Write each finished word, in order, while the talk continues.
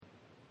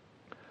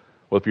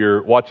Well, if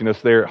you're watching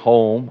us there at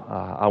home,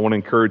 I want to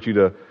encourage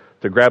you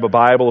to grab a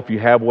Bible if you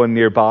have one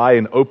nearby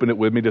and open it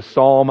with me to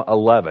Psalm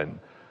 11.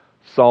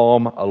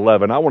 Psalm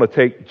 11. I want to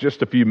take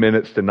just a few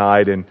minutes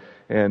tonight and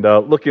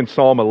look in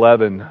Psalm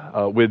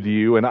 11 with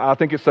you. And I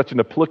think it's such an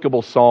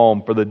applicable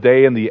psalm for the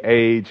day and the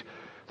age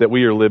that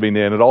we are living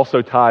in. It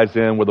also ties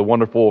in with a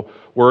wonderful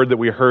word that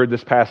we heard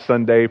this past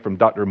Sunday from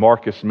Dr.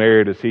 Marcus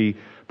Merritt as he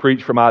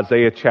preached from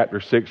Isaiah chapter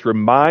 6,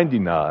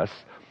 reminding us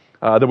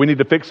that we need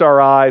to fix our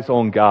eyes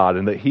on God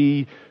and that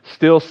He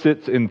still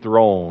sits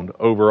enthroned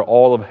over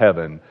all of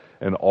heaven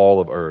and all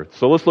of earth.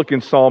 So let's look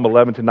in Psalm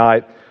 11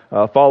 tonight.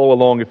 Follow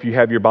along if you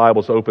have your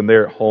Bibles open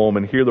there at home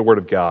and hear the Word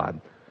of God.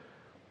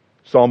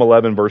 Psalm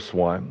 11, verse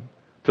 1.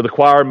 To the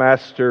choir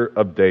master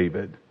of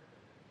David,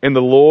 in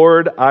the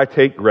Lord I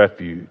take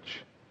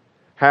refuge.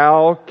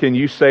 How can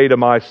you say to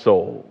my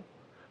soul,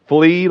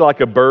 flee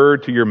like a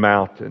bird to your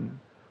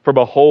mountain? For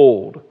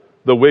behold,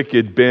 the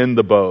wicked bend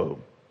the bow.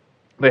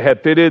 They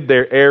have fitted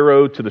their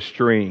arrow to the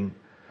string,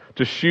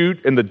 to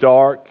shoot in the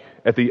dark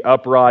at the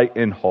upright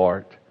in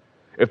heart.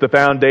 If the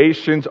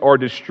foundations are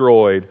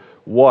destroyed,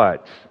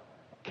 what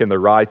can the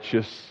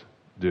righteous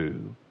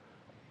do?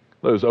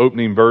 Those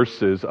opening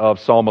verses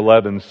of Psalm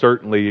 11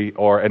 certainly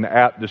are an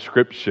apt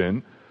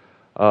description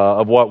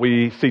of what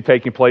we see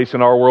taking place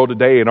in our world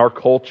today, in our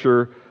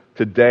culture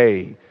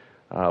today.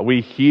 We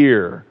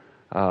hear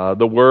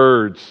the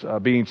words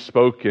being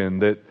spoken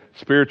that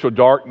spiritual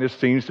darkness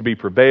seems to be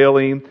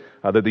prevailing,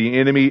 that the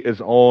enemy is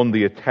on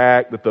the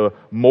attack, that the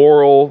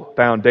moral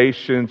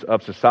foundations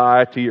of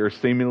society are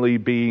seemingly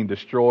being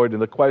destroyed. And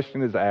the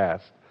question is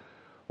asked,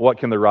 what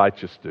can the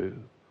righteous do?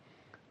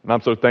 And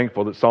I'm so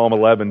thankful that Psalm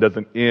 11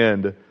 doesn't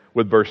end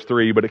with verse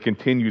 3, but it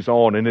continues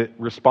on and it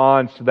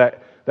responds to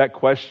that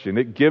question.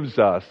 It gives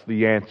us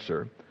the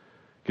answer.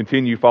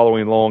 Continue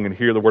following along and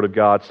hear the Word of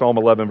God. Psalm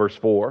 11, verse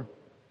 4.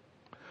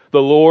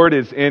 The Lord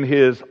is in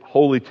His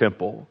holy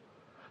temple.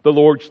 The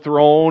Lord's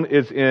throne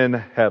is in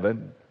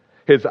heaven.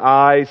 His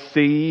eyes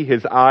see,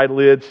 His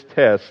eyelids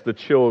test the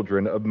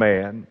children of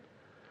man.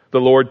 The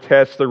Lord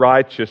tests the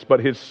righteous, but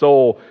His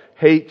soul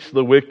hates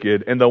the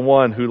wicked and the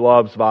one who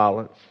loves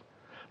violence.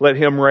 Let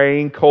Him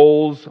rain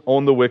coals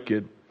on the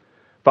wicked.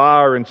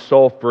 Fire and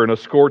sulfur and a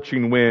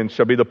scorching wind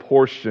shall be the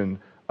portion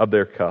of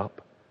their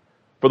cup.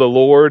 For the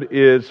Lord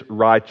is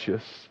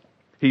righteous.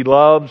 He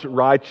loves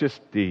righteous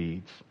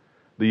deeds.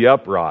 The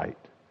upright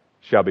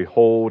shall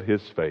behold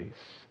His face.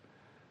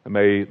 And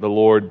may the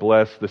Lord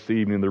bless this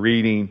evening the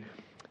reading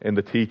and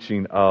the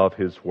teaching of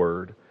His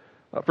Word.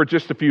 For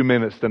just a few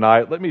minutes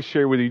tonight, let me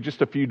share with you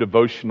just a few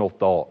devotional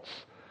thoughts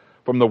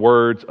from the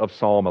words of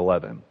Psalm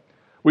 11.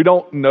 We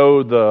don't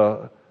know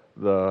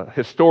the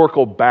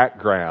historical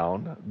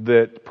background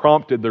that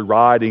prompted the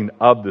writing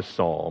of the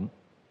psalm.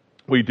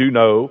 We do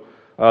know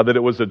that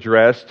it was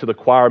addressed to the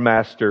choir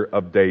master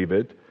of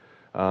David.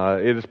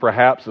 It is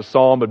perhaps a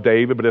psalm of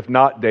David, but if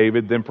not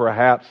David, then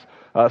perhaps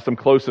some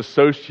close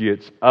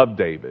associates of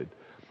David.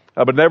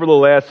 But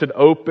nevertheless, it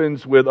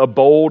opens with a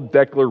bold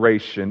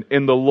declaration,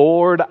 in the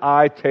Lord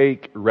I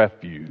take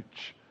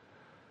refuge.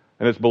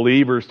 And as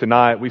believers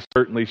tonight, we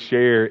certainly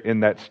share in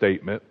that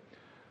statement.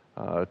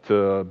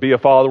 To be a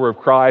follower of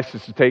Christ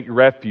is to take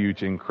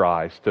refuge in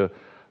Christ,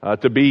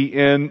 to be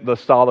in the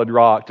solid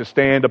rock, to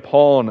stand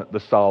upon the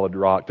solid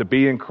rock, to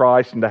be in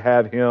Christ and to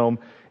have Him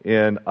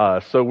in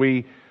us. So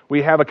we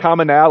have a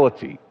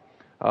commonality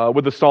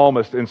with the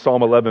psalmist in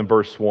Psalm 11,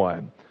 verse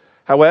 1.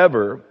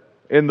 However,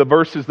 in the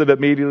verses that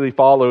immediately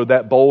follow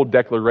that bold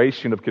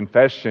declaration of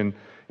confession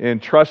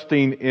and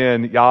trusting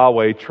in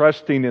Yahweh,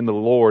 trusting in the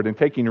Lord and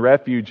taking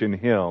refuge in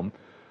Him,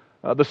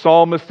 the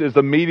psalmist is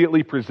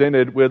immediately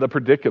presented with a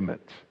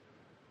predicament.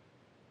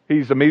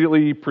 He's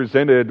immediately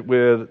presented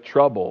with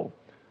trouble.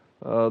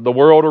 The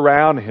world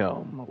around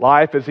him,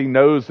 life as he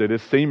knows it,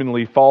 is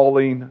seemingly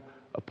falling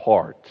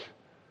apart.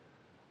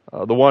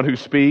 The one who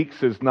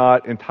speaks is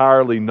not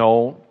entirely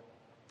known.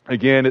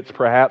 Again, it's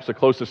perhaps a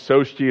close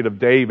associate of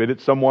David.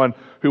 It's someone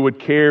who would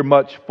care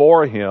much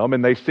for him,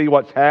 and they see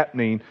what's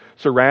happening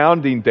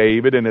surrounding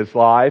David in his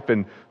life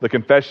and the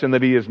confession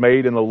that he has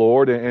made in the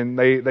Lord, and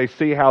they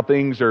see how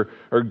things are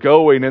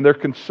going, and they're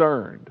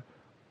concerned.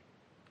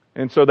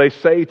 And so they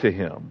say to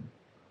him,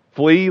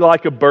 flee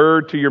like a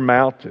bird to your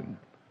mountain.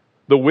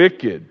 The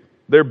wicked,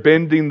 they're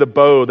bending the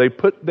bow. They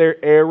put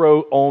their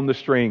arrow on the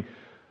string.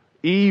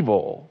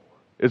 Evil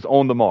is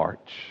on the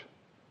march.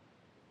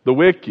 The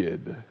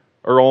wicked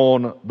are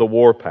on the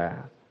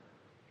warpath.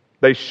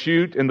 They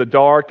shoot in the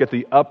dark at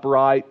the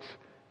upright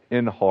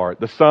in heart.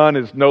 The sun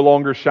is no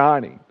longer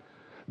shining.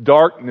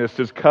 Darkness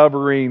is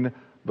covering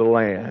the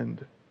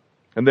land.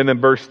 And then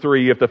in verse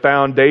 3, if the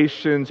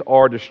foundations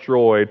are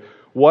destroyed,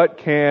 what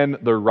can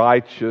the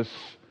righteous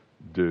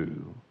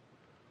do?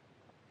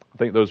 I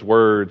think those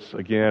words,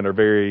 again, are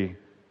very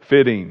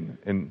fitting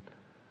and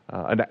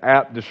an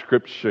apt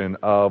description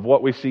of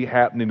what we see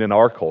happening in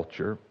our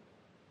culture.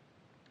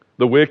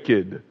 The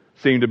wicked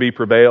seem to be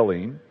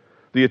prevailing.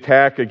 The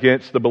attack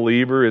against the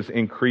believer is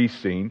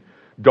increasing.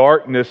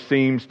 Darkness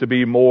seems to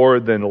be more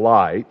than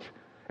light.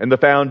 and the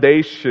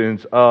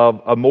foundations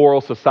of a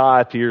moral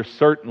society are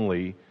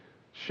certainly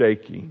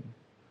shaking.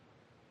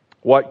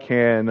 What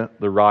can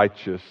the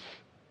righteous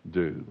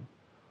do?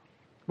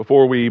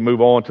 Before we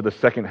move on to the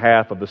second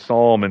half of the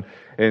psalm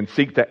and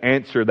seek to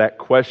answer that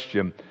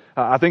question,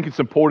 I think it's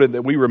important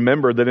that we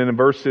remember that in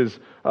verses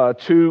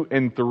 2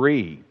 and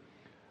 3,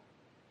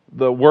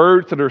 the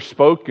words that are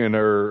spoken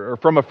are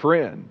from a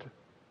friend.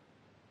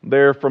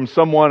 They're from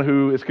someone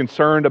who is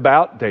concerned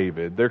about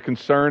David. They're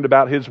concerned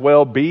about his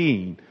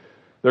well-being.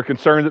 They're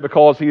concerned that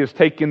because he has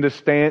taken this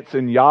stance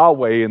in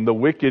Yahweh and the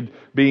wicked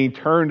being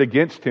turned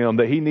against him,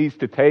 that he needs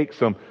to take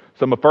some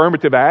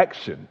affirmative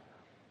action.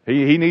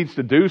 He needs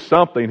to do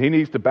something. He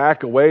needs to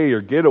back away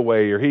or get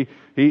away, or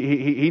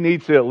he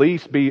needs to at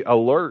least be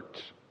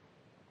alert.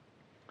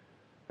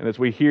 And as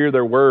we hear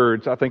their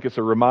words, I think it's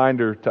a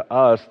reminder to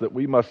us that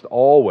we must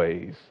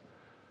always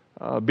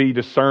be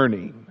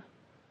discerning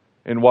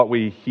in what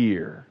we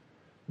hear.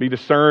 Be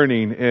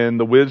discerning in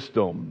the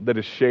wisdom that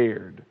is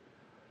shared.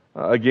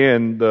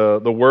 Again,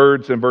 the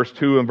words in verse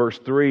 2 and verse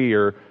 3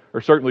 are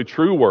certainly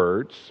true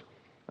words.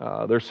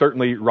 They're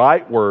certainly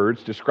right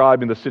words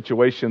describing the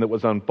situation that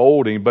was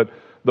unfolding, but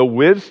the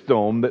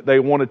wisdom that they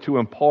wanted to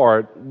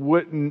impart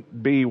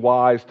wouldn't be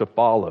wise to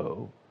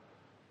follow.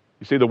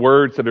 You see, the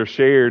words that are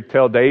shared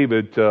tell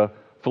David to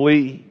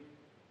flee,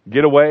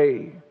 get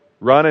away,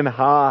 run and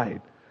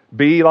hide,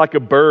 be like a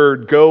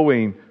bird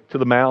going to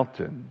the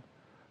mountain.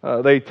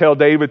 They tell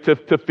David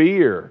to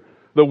fear.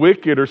 The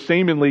wicked are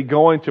seemingly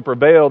going to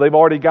prevail. They've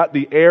already got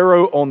the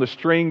arrow on the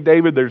string,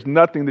 David. There's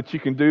nothing that you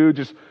can do.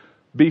 Just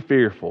be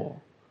fearful.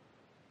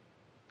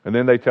 And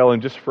then they tell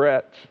him, just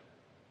fret.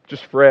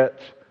 Just fret.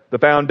 The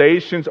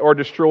foundations are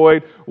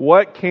destroyed.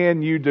 What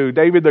can you do?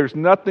 David, there's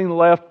nothing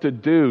left to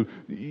do.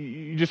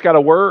 You just got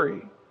to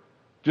worry.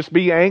 Just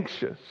be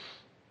anxious.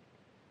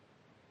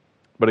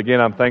 But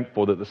again, I'm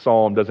thankful that the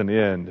psalm doesn't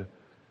end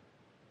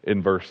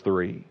in verse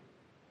 3.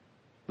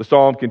 The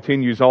psalm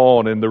continues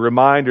on, and the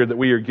reminder that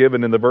we are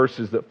given in the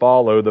verses that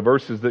follow, the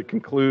verses that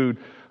conclude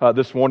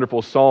this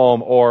wonderful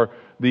psalm, are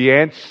the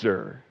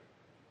answer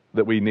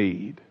that we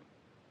need.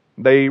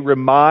 They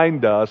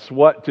remind us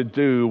what to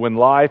do when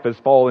life is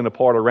falling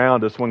apart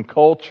around us, when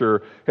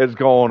culture has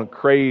gone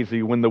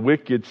crazy, when the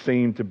wicked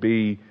seem to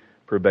be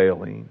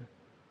prevailing.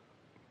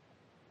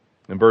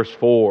 In verse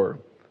 4,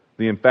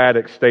 the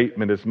emphatic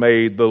statement is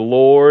made, the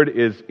Lord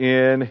is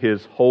in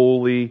His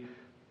holy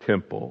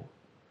temple.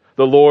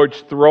 The Lord's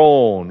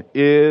throne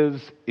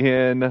is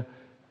in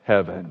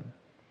heaven.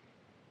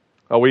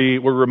 We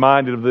were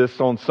reminded of this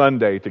on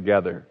Sunday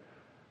together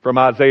from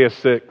Isaiah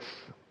 6.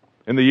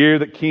 In the year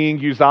that King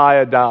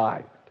Uzziah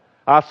died,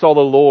 I saw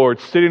the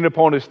Lord sitting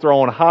upon His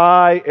throne,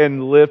 high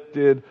and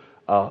lifted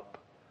up.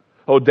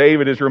 Oh,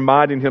 David is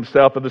reminding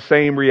himself of the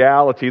same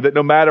reality, that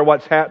no matter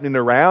what's happening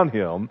around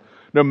him,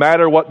 no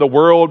matter what the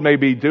world may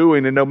be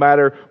doing, and no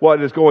matter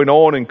what is going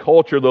on in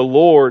culture, the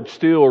Lord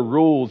still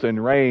rules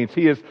and reigns.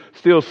 He is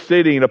still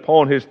sitting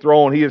upon His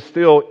throne. He is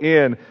still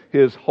in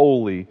His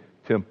holy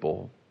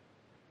temple.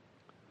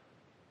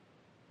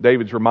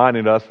 David's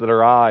reminding us that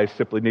our eyes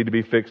simply need to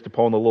be fixed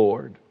upon the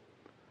Lord.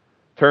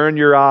 Turn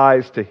your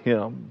eyes to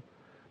Him.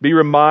 Be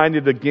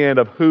reminded again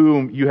of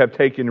whom you have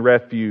taken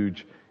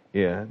refuge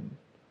in.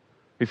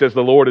 He says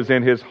the Lord is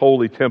in His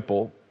holy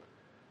temple.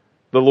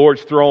 The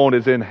Lord's throne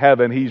is in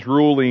heaven. He's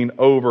ruling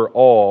over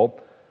all.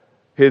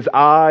 His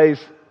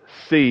eyes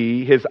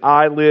see, His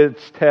eyelids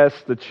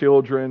test the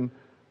children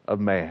of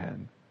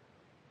man.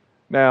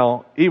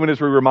 Now, even as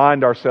we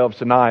remind ourselves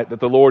tonight that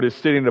the Lord is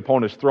sitting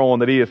upon His throne,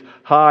 that He is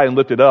high and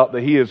lifted up,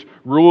 that He is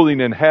ruling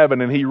in heaven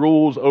and He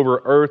rules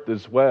over earth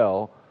as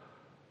well,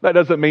 that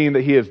doesn't mean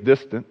that He is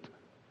distant.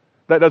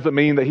 That doesn't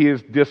mean that He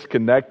is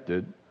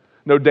disconnected.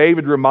 No,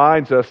 David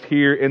reminds us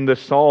here in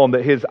this psalm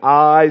that his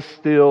eyes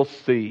still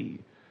see.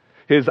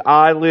 His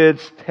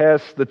eyelids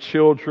test the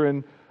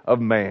children of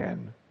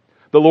man.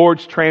 The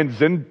Lord's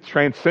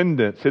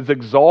transcendence, His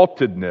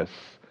exaltedness,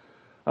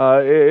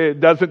 it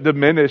doesn't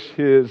diminish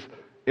His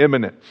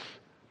immanence.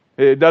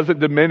 It doesn't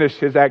diminish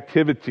His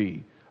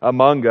activity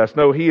among us.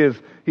 No, He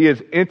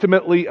is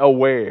intimately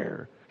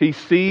aware. He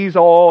sees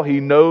all. He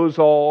knows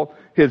all.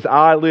 His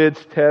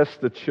eyelids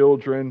test the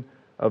children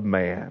of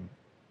man.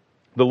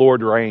 The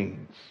Lord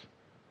reigns.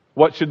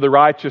 What should the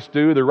righteous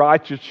do? The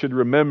righteous should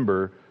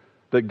remember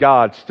that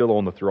God's still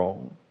on the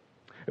throne.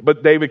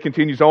 But David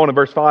continues on in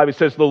verse 5. He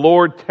says, the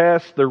Lord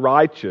tests the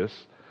righteous,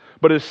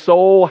 but His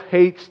soul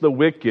hates the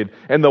wicked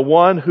and the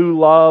one who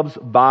loves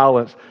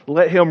violence.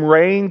 Let him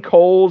rain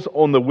coals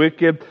on the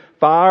wicked.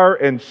 Fire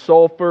and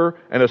sulfur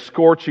and a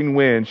scorching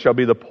wind shall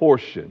be the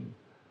portion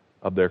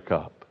of their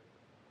cup.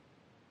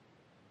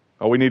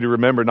 Oh, we need to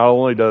remember, not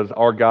only does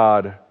our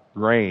God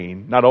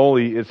reign, not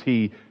only is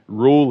He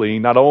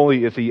ruling, not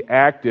only is He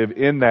active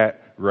in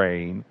that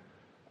reign,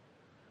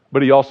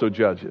 but He also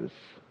judges.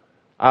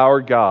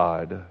 Our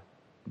God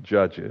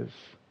judges.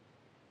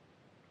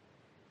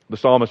 The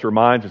psalmist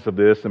reminds us of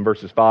this in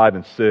verses 5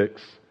 and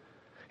 6.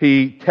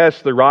 He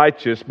tests the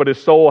righteous, but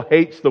his soul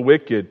hates the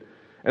wicked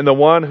and the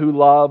one who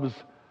loves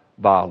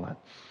violence.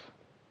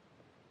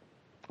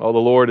 Oh, the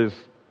Lord is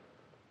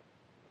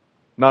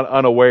not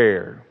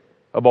unaware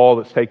of all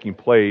that's taking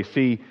place.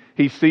 He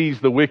sees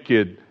the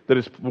wickedness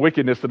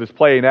that is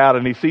playing out,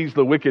 and he sees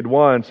the wicked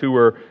ones who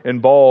are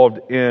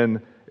involved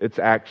in its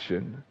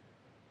action.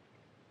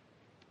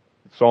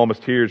 The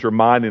psalmist here is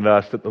reminding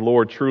us that the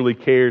Lord truly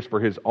cares for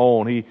His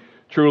own. He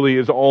truly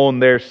is on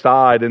their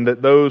side, and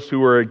that those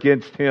who are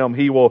against Him,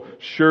 He will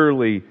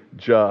surely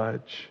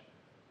judge.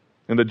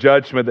 And the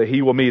judgment that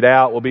He will mete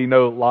out will be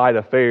no light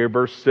affair.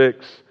 Verse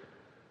 6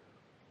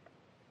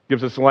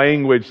 gives us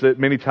language that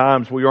many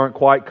times we aren't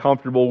quite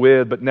comfortable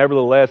with, but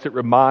nevertheless it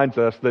reminds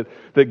us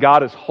that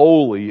God is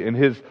holy and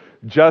His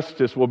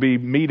justice will be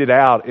meted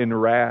out in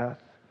wrath.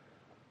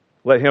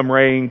 Let Him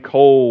rain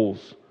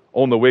coals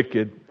on the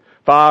wicked.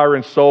 Fire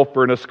and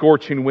sulfur and a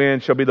scorching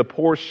wind shall be the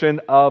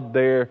portion of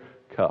their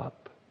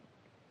cup.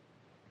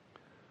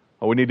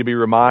 We need to be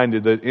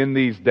reminded that in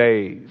these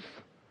days,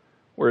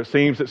 where it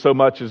seems that so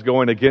much is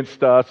going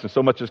against us and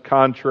so much is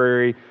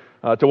contrary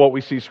to what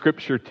we see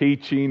Scripture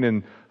teaching,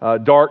 and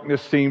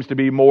darkness seems to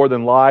be more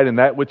than light, and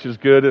that which is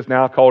good is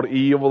now called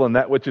evil, and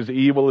that which is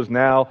evil is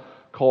now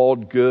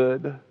called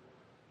good.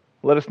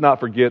 Let us not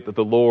forget that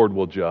the Lord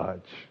will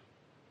judge.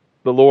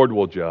 The Lord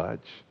will judge.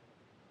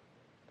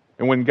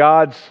 And when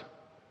God's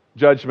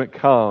judgment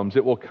comes,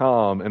 it will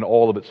come in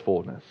all of its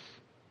fullness.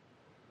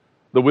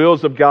 The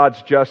wheels of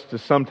God's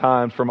justice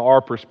sometimes, from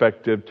our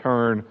perspective,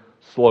 turn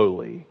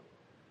slowly.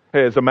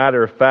 As a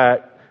matter of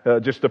fact,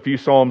 just a few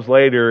Psalms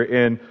later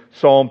in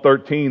Psalm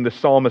 13, the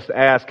psalmist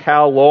asks,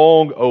 "How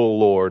long, O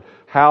Lord?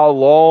 How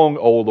long,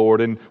 O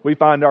Lord?" And we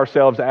find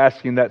ourselves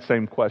asking that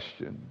same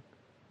question.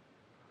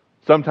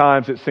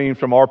 Sometimes it seems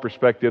from our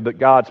perspective that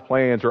God's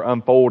plans are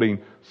unfolding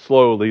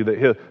slowly,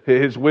 that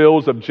His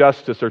wheels of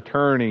justice are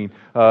turning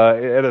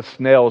at a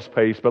snail's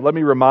pace. But let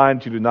me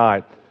remind you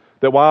tonight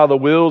that while the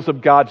wheels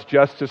of God's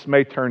justice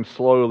may turn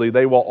slowly,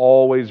 they will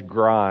always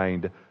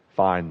grind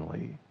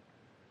finally.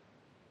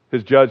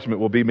 His judgment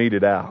will be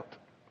meted out.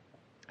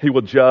 He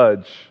will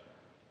judge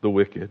the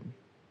wicked.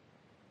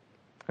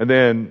 And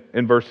then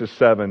in verse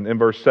 7,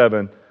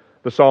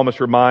 the psalmist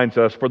reminds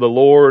us, "For the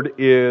Lord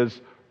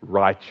is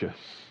righteous."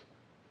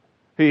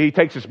 He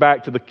takes us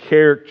back to the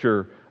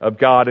character of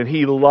God, and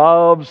He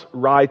loves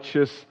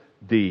righteous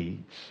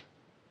deeds.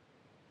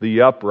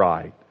 The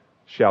upright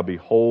shall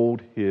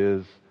behold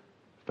His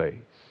face.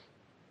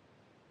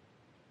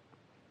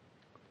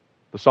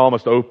 The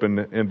psalmist opened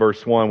in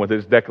verse 1 with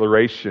his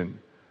declaration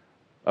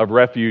of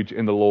refuge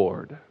in the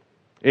Lord.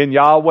 "In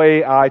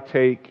Yahweh I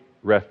take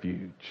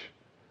refuge."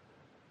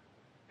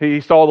 He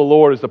saw the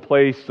Lord as a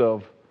place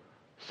of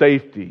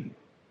safety,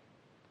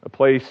 a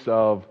place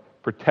of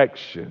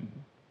protection.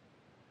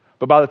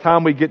 But by the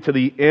time we get to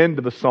the end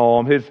of the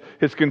psalm,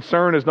 his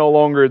concern is no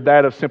longer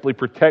that of simply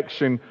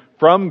protection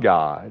from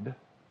God,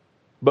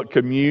 but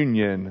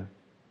communion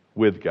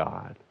with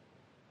God.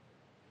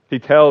 He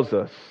tells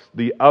us,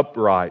 "The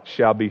upright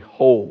shall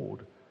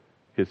behold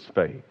His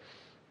face."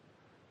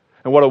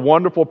 And what a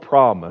wonderful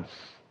promise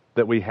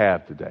that we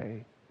have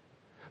today.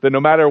 That no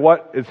matter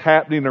what is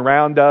happening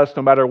around us,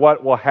 no matter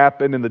what will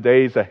happen in the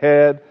days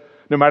ahead,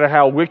 no matter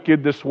how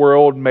wicked this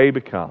world may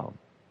become,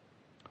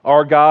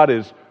 our God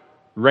is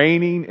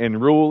reigning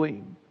and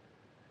ruling.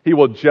 He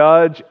will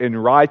judge in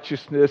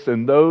righteousness,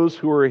 and those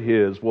who are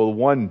His will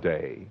one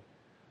day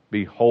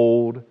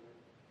behold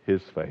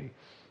His face.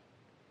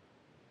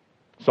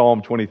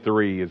 Psalm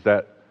 23 is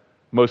that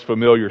most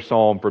familiar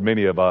psalm for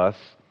many of us,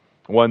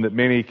 one that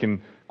many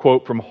can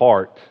quote from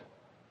heart.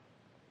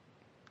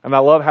 And I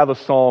love how the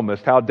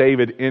psalmist, how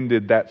David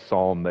ended that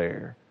psalm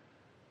there.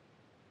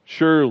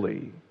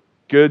 "Surely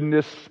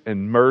goodness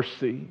and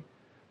mercy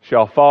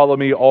shall follow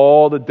me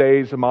all the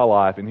days of my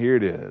life," and here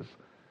it is,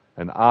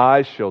 "and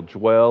I shall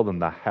dwell in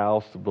the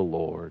house of the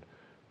Lord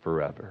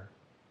forever."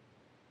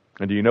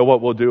 And do you know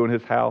what we'll do in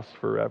His house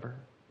forever?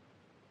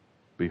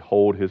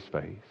 Behold His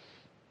face.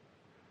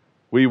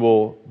 We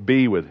will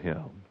be with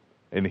Him,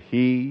 and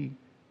He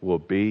will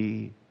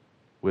be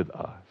with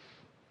us.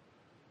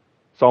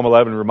 Psalm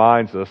 11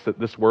 reminds us that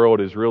this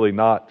world is really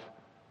not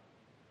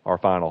our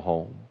final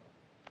home.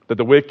 That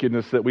the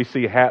wickedness that we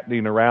see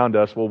happening around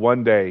us will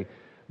one day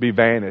be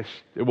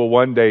vanished. It will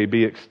one day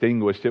be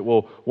extinguished. It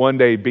will one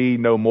day be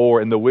no more,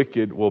 and the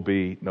wicked will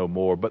be no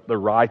more. But the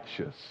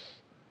righteous,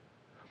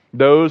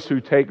 those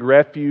who take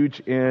refuge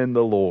in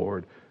the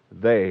Lord,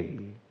 they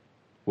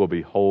will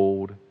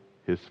behold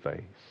His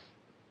face.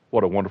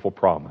 What a wonderful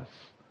promise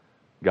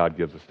God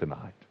gives us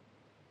tonight.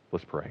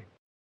 Let's pray.